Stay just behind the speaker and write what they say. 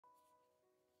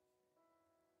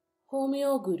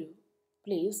Homeo Guru.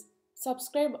 Please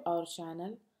subscribe our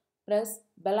channel. Press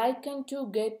bell icon to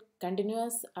get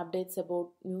continuous updates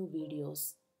about new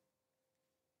videos.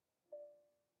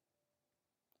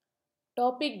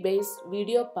 Topic based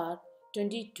video part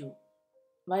 22.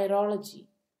 Virology.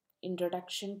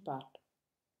 Introduction part.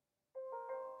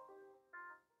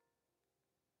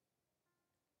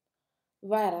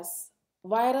 Virus.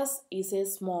 Virus is a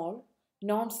small,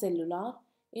 non-cellular,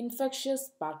 infectious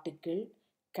particle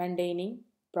containing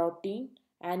protein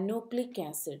and nucleic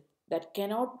acid that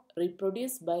cannot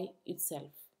reproduce by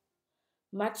itself,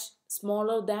 much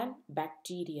smaller than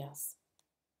bacteria.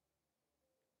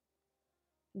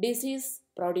 Disease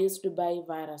produced by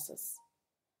viruses.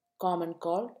 Common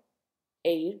cold,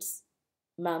 AIDS,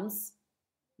 mumps,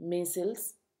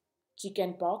 measles,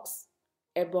 chickenpox,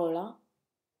 Ebola,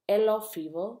 yellow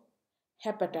fever,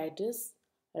 hepatitis,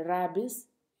 rabies,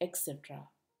 etc.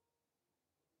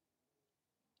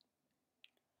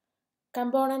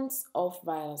 Components of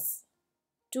virus.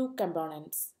 Two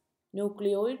components,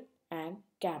 nucleoid and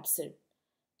capsid.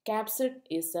 Capsid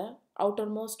is the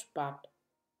outermost part.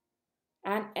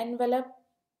 An envelope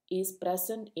is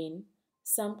present in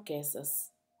some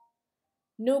cases.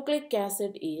 Nucleic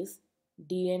acid is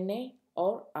DNA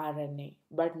or RNA,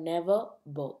 but never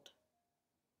both.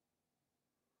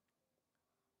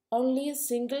 Only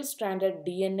single-stranded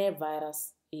DNA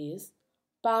virus is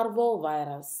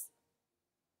parvovirus.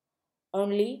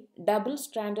 Only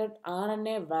double-stranded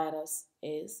RNA virus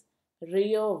is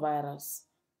reovirus.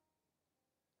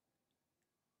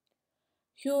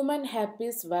 Human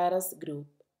herpes virus group.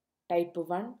 Type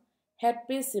 1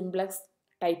 herpes simplex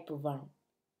type 1.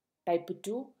 Type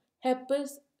 2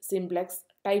 herpes simplex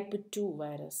type 2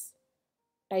 virus.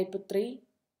 Type 3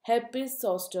 herpes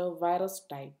zoster virus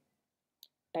type.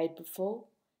 Type 4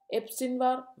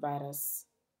 Epstein-Barr virus.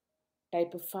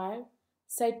 Type 5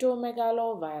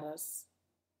 cytomegalovirus.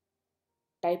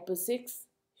 Type 6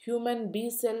 human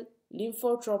B-cell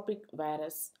lymphotropic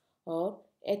virus or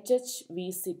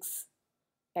HHV6.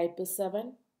 Type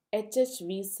 7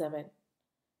 HHV7.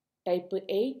 Type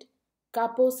 8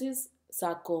 Kaposi's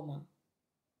sarcoma.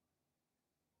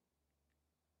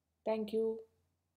 Thank you.